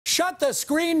Shut the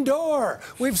screen door.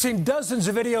 We've seen dozens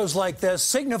of videos like this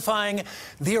signifying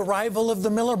the arrival of the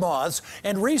Miller moths,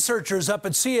 and researchers up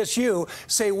at CSU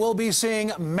say we'll be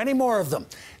seeing many more of them.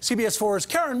 CBS 4's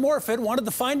Karen Morfitt wanted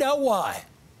to find out why.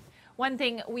 One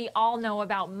thing we all know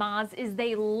about moths is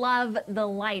they love the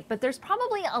light, but there's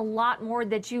probably a lot more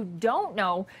that you don't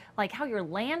know, like how your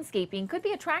landscaping could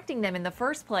be attracting them in the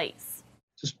first place.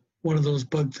 Just one of those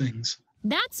bug things.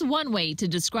 That's one way to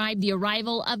describe the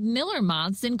arrival of Miller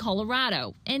moths in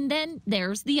Colorado. And then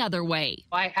there's the other way.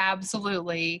 I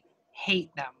absolutely hate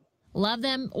them. Love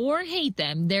them or hate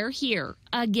them, they're here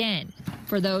again.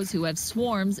 For those who have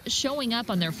swarms showing up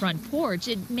on their front porch,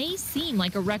 it may seem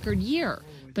like a record year.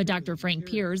 But Dr. Frank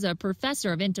Piers, a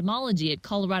professor of entomology at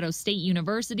Colorado State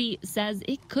University, says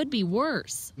it could be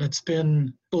worse. It's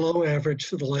been below average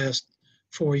for the last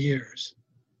 4 years.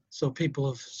 So people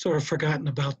have sort of forgotten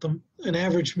about them. An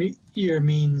average year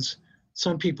means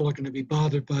some people are going to be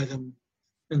bothered by them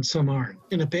and some aren't.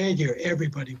 In a bad year,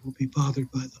 everybody will be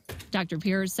bothered by them. Dr.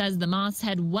 Piers says the moths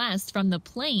head west from the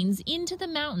plains into the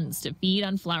mountains to feed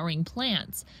on flowering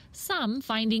plants, some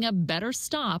finding a better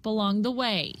stop along the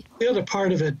way. The other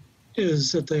part of it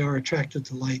is that they are attracted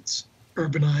to lights.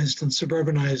 Urbanized and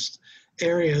suburbanized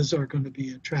areas are going to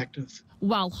be attractive.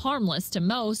 While harmless to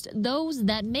most, those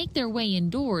that make their way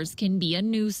indoors can be a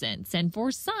nuisance, and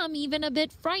for some even a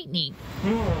bit frightening.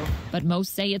 But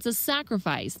most say it's a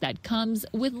sacrifice that comes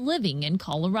with living in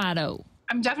Colorado.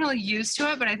 I'm definitely used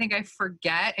to it, but I think I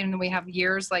forget, and we have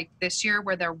years like this year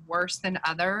where they're worse than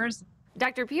others.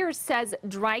 Dr. Piers says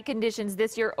dry conditions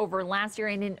this year over last year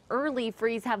and an early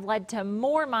freeze have led to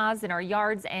more moths in our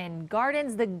yards and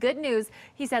gardens. The good news,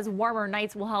 he says warmer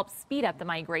nights will help speed up the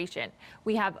migration.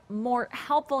 We have more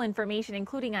helpful information,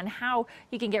 including on how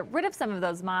you can get rid of some of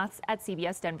those moths at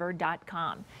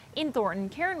cbsdenver.com. In Thornton,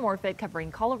 Karen Morfitt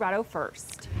covering Colorado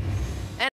First.